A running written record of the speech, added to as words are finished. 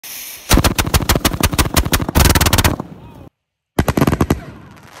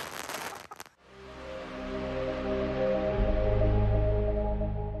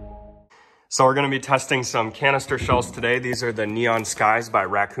So we're going to be testing some canister shells today. These are the Neon Skies by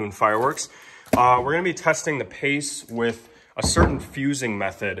Raccoon Fireworks. We're going to be testing the pace with a certain fusing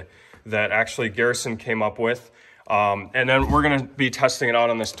method that actually Garrison came up with. And then we're going to be testing it out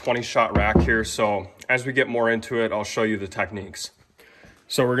on this 20-shot rack here. So as we get more into it, I'll show you the techniques.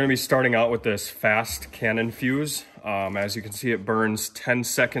 So we're going to be starting out with this fast cannon fuse. As you can see, it burns 10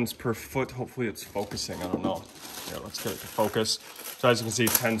 seconds per foot. Hopefully it's focusing, I don't know. Yeah, let's get it to focus. So as you can see,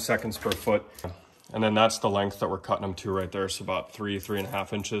 10 seconds per foot. And then that's the length that we're cutting them to right there. So about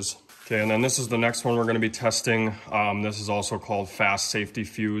 3.5 inches. Okay, and then this is the next one we're going to be testing. This is also called fast safety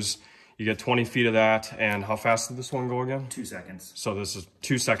fuse. You get 20 feet of that. And how fast did this one go again? 2 seconds. So this is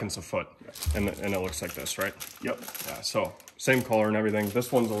 2 seconds a foot. And it looks like this, right? Yep. Yeah, so same color and everything.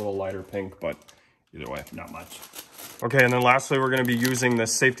 This one's a little lighter pink, but either way, not much. Okay, and then lastly, we're going to be using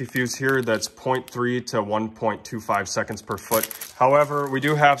this safety fuse here that's 0.3 to 1.25 seconds per foot. However, we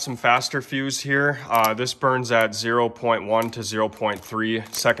do have some faster fuse here. This burns at 0.1 to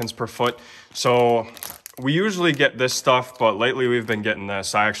 0.3 seconds per foot. So we usually get this stuff, but lately we've been getting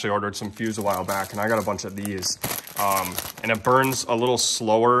this. I actually ordered some fuse a while back, and I got a bunch of these. And it burns a little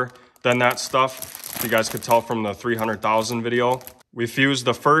slower than that stuff. You guys could tell from the 300,000 video. We fused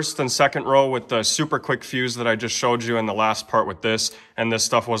the first and second row with the super quick fuse that I just showed you, and the last part with this, and this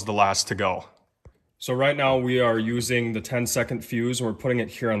stuff was the last to go. So right now we are using the 10-second fuse, and we're putting it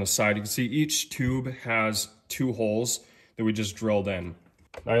here on the side. You can see each tube has 2 holes that we just drilled in.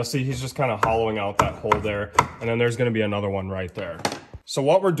 Now you'll see he's just kind of hollowing out that hole there, and then there's going to be another one right there. So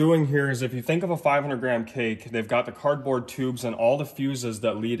what we're doing here is, if you think of a 500-gram cake, they've got the cardboard tubes, and all the fuses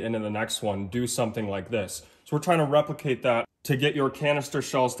that lead into the next one do something like this. So we're trying to replicate that to get your canister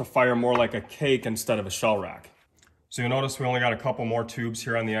shells to fire more like a cake instead of a shell rack. So you'll notice we only got a couple more tubes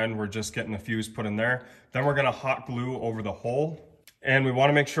here on the end. We're just getting the fuse put in there. Then we're gonna hot glue over the hole. And we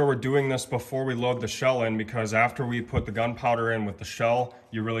wanna make sure we're doing this before we load the shell in, because after we put the gunpowder in with the shell,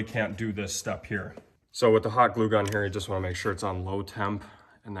 you really can't do this step here. So with the hot glue gun here, you just wanna make sure it's on low temp.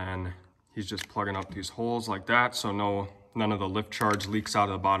 And then he's just plugging up these holes like that, so none of the lift charge leaks out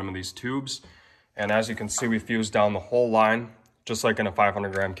of the bottom of these tubes. And as you can see, we fused down the whole line, just like in a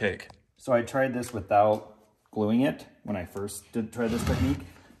 500-gram cake. So I tried this without gluing it when I first did try this technique,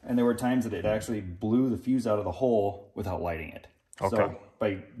 and there were times that it actually blew the fuse out of the hole without lighting it. Okay. So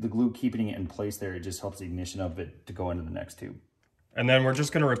by the glue keeping it in place there, it just helps the ignition of it to go into the next tube. And then we're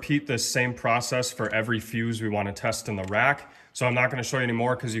just going to repeat this same process for every fuse we want to test in the rack. So I'm not going to show you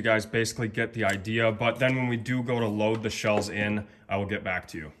anymore because you guys basically get the idea. But then when we do go to load the shells in, I will get back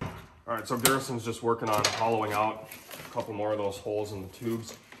to you. All right, so Garrison's just working on hollowing out a couple more of those holes in the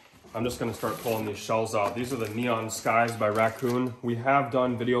tubes. I'm just gonna start pulling these shells out. These are the Neon Skies by Raccoon. We have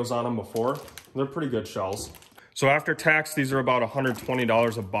done videos on them before. They're pretty good shells. So after tax, these are about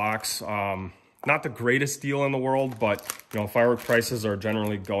 $120 a box. Not the greatest deal in the world, but you know, firework prices are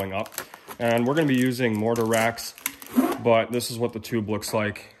generally going up. And we're gonna be using mortar racks, but this is what the tube looks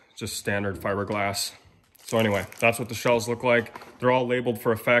like, just standard fiberglass. So anyway, that's what the shells look like. They're all labeled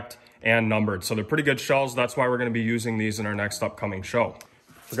for effect and numbered. So they're pretty good shells. That's why we're going to be using these in our next upcoming show.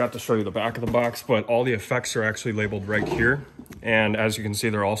 Forgot to show you the back of the box, but all the effects are actually labeled right here. And as you can see,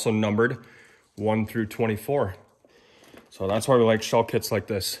 they're also numbered 1 through 24. So that's why we like shell kits like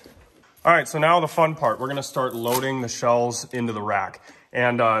this. All right, so now the fun part. We're going to start loading the shells into the rack.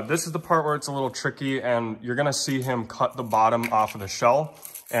 And this is the part where it's a little tricky, and you're going to see him cut the bottom off of the shell.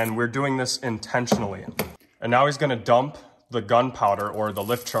 And we're doing this intentionally. And now he's going to dump the gunpowder or the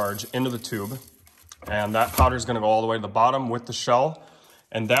lift charge into the tube, and that powder is going to go all the way to the bottom with the shell,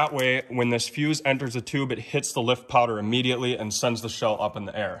 and that way when this fuse enters the tube, it hits the lift powder immediately and sends the shell up in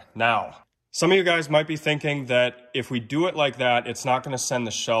the air. Now, some of you guys might be thinking that if we do it like that, it's not going to send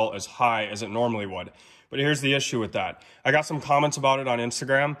the shell as high as it normally would. But here's the issue with that. I got some comments about it on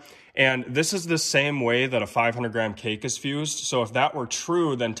Instagram, and this is the same way that a 500-gram cake is fused. So if that were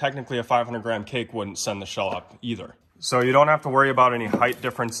true, then technically a 500-gram cake wouldn't send the shell up either. So you don't have to worry about any height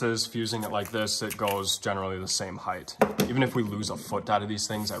differences fusing it like this. It goes generally the same height. Even if we lose a foot out of these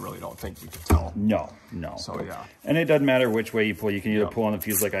things, I really don't think you could tell. No. So yeah. And it doesn't matter which way you pull. You can either pull on the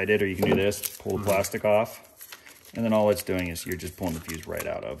fuse like I did, or you can do this, pull the plastic off. And then all it's doing is you're just pulling the fuse right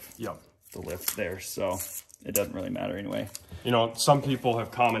out of the lift there. So it doesn't really matter anyway. You know, some people have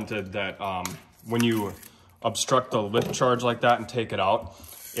commented that when you obstruct the lift charge like that and take it out,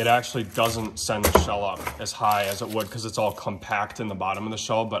 it actually doesn't send the shell up as high as it would because it's all compact in the bottom of the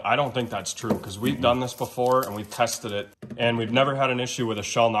shell. But I don't think that's true, because we've done this before and we've tested it, and we've never had an issue with a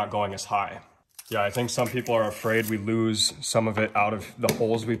shell not going as high. Yeah, I think some people are afraid we lose some of it out of the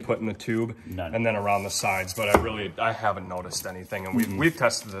holes we put in the tube. None. And then around the sides, but I haven't noticed anything, and we've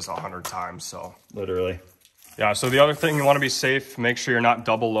tested this 100 times, so. Literally. Yeah, so the other thing, you want to be safe, make sure you're not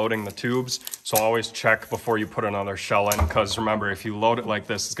double loading the tubes. So always check before you put another shell in, because remember, if you load it like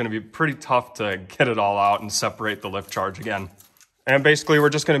this, it's going to be pretty tough to get it all out and separate the lift charge again. And basically,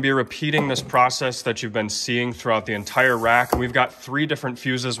 we're just going to be repeating this process that you've been seeing throughout the entire rack. We've got 3 different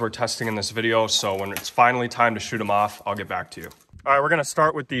fuses we're testing in this video, so when it's finally time to shoot them off, I'll get back to you. All right, we're going to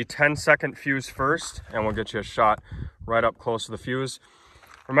start with the 10-second fuse first, and we'll get you a shot right up close to the fuse.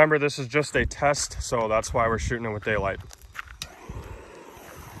 Remember, this is just a test, so that's why we're shooting it with daylight.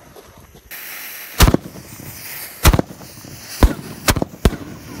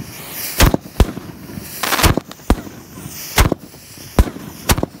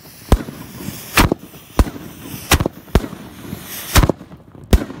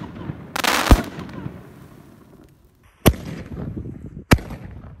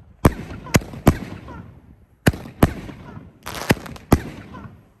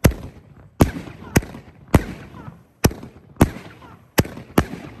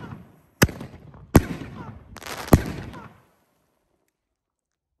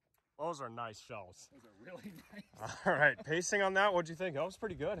 Those are nice shells. Those are really nice. All right, pacing on that, what'd you think? That was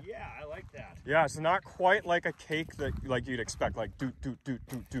pretty good. Yeah, I like that. Yeah, it's not quite like a cake that like you'd expect, like doot, doot, doot,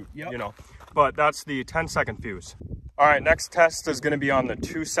 doot, doot, yep. You know. But that's the 10-second fuse. All right, next test is gonna be on the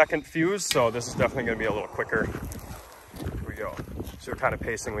 2-second fuse, so this is definitely gonna be a little quicker. Here we go. See what kind of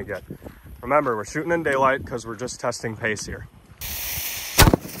pacing we get. Remember, we're shooting in daylight because we're just testing pace here.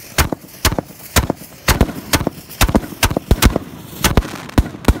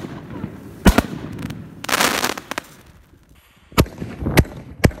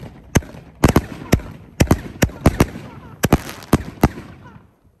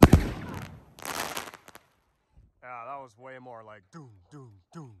 Yeah, that was way more like doom, doom,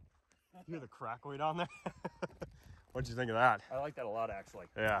 doom. You hear the crackle down there? What'd you think of that? I like that a lot, actually.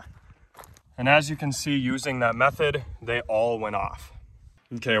 Yeah. And as you can see, using that method, they all went off.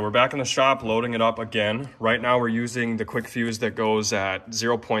 Okay, we're back in the shop loading it up again. Right now we're using the quick fuse that goes at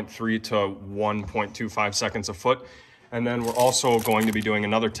 0.3 to 1.25 seconds a foot. And then we're also going to be doing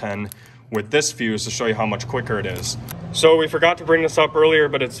another 10 with this fuse to show you how much quicker it is. So we forgot to bring this up earlier,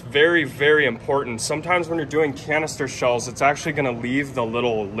 but it's very, very important. Sometimes when you're doing canister shells, it's actually gonna leave the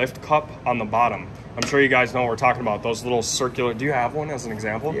little lift cup on the bottom. I'm sure you guys know what we're talking about, those little circular, do you have one as an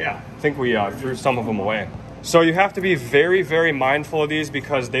example? Yeah. I think we threw some of them away. So you have to be very, very mindful of these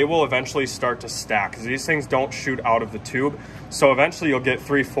because they will eventually start to stack because these things don't shoot out of the tube. So eventually you'll get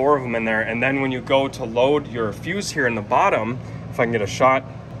 3, 4 of them in there. And then when you go to load your fuse here in the bottom, if I can get a shot.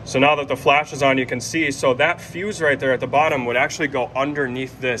 So now that the flash is on, you can see, so that fuse right there at the bottom would actually go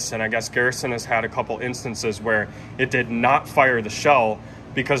underneath this. And I guess Garrison has had a couple instances where it did not fire the shell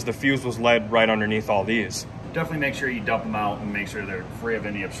because the fuse was led right underneath all these. Definitely make sure you dump them out and make sure they're free of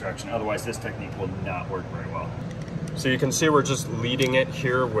any obstruction. Otherwise, this technique will not work very well. So you can see we're just leading it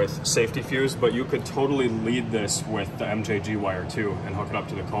here with safety fuse, but you could totally lead this with the MJG wire too and hook it up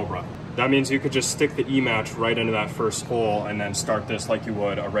to the Cobra. That means you could just stick the E-match right into that first hole and then start this like you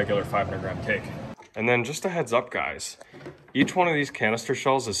would a regular 500-gram cake. And then just a heads up, guys, each one of these canister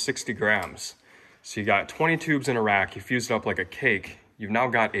shells is 60 grams. So you got 20 tubes in a rack, you fuse it up like a cake, you've now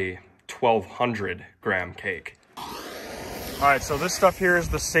got a 1,200-gram cake. All right, so this stuff here is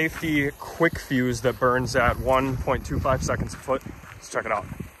the safety quick fuse that burns at 1.25 seconds a foot. Let's check it out.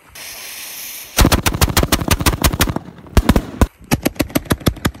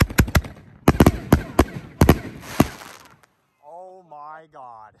 Oh my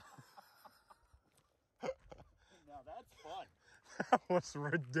God. Now that's fun. That was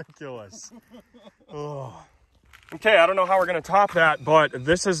ridiculous. Oh. Okay, I don't know how we're gonna top that, but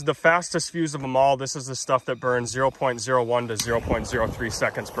this is the fastest fuse of them all. This is the stuff that burns 0.01 to 0.03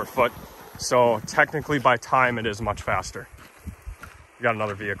 seconds per foot. So technically by time, it is much faster. We got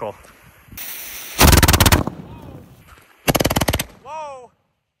another vehicle. Whoa!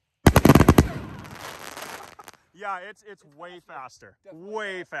 Yeah, it's way faster,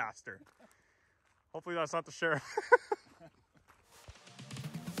 way faster. Hopefully that's not the sheriff.